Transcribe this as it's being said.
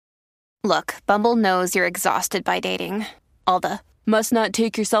Look, Bumble knows you're exhausted by dating. All the must not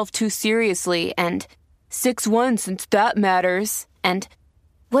take yourself too seriously and 6'1" since that matters. And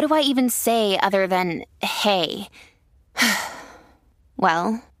what do I even say other than hey?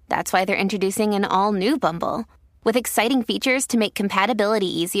 Well, that's why they're introducing an all-new Bumble with exciting features to make compatibility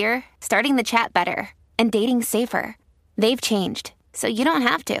easier, starting the chat better, and dating safer. They've changed, so you don't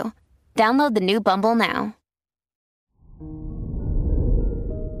have to. Download the new Bumble now.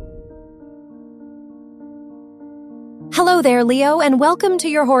 Hello there, Leo, and welcome to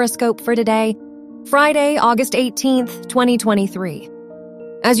your horoscope for today, Friday, August 18th, 2023.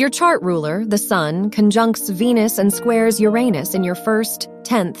 As your chart ruler, the Sun, conjuncts Venus and squares Uranus in your 1st,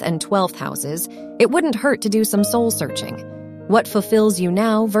 10th, and 12th houses, it wouldn't hurt to do some soul-searching. What fulfills you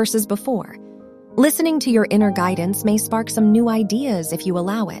now versus before? Listening to your inner guidance may spark some new ideas if you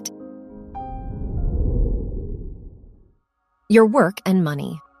allow it. Your work and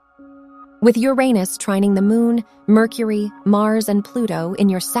money. With Uranus trining the Moon, Mercury, Mars, and Pluto in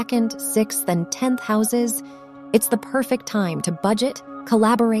your 2nd, 6th, and 10th houses, it's the perfect time to budget,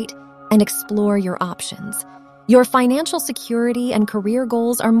 collaborate, and explore your options. Your financial security and career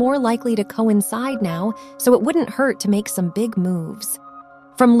goals are more likely to coincide now, so it wouldn't hurt to make some big moves.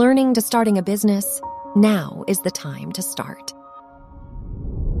 From learning to starting a business, now is the time to start.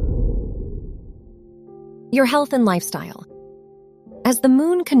 Your health and lifestyle. As the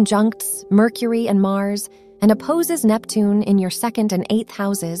Moon conjuncts Mercury and Mars and opposes Neptune in your 2nd and 8th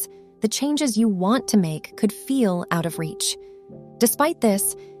houses, the changes you want to make could feel out of reach. Despite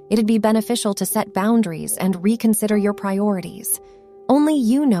this, it'd be beneficial to set boundaries and reconsider your priorities. Only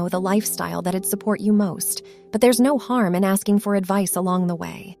you know the lifestyle that'd support you most, but there's no harm in asking for advice along the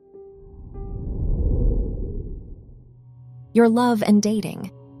way. Your love and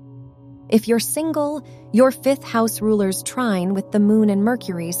dating. If you're single, your 5th house ruler's trine with the Moon and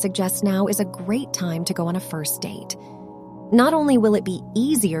Mercury suggests now is a great time to go on a first date. Not only will it be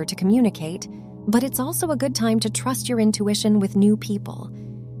easier to communicate, but it's also a good time to trust your intuition with new people.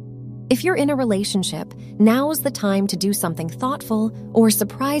 If you're in a relationship, now's the time to do something thoughtful or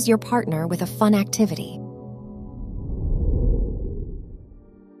surprise your partner with a fun activity.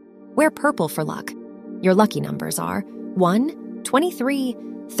 Wear purple for luck. Your lucky numbers are 1, 23,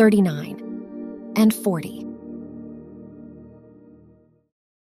 39, and 40.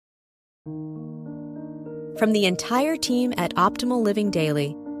 From the entire team at Optimal Living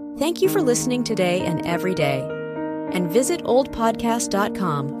Daily, thank you for listening today and every day. And visit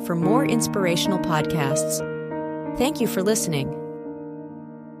oldpodcast.com for more inspirational podcasts. Thank you for listening.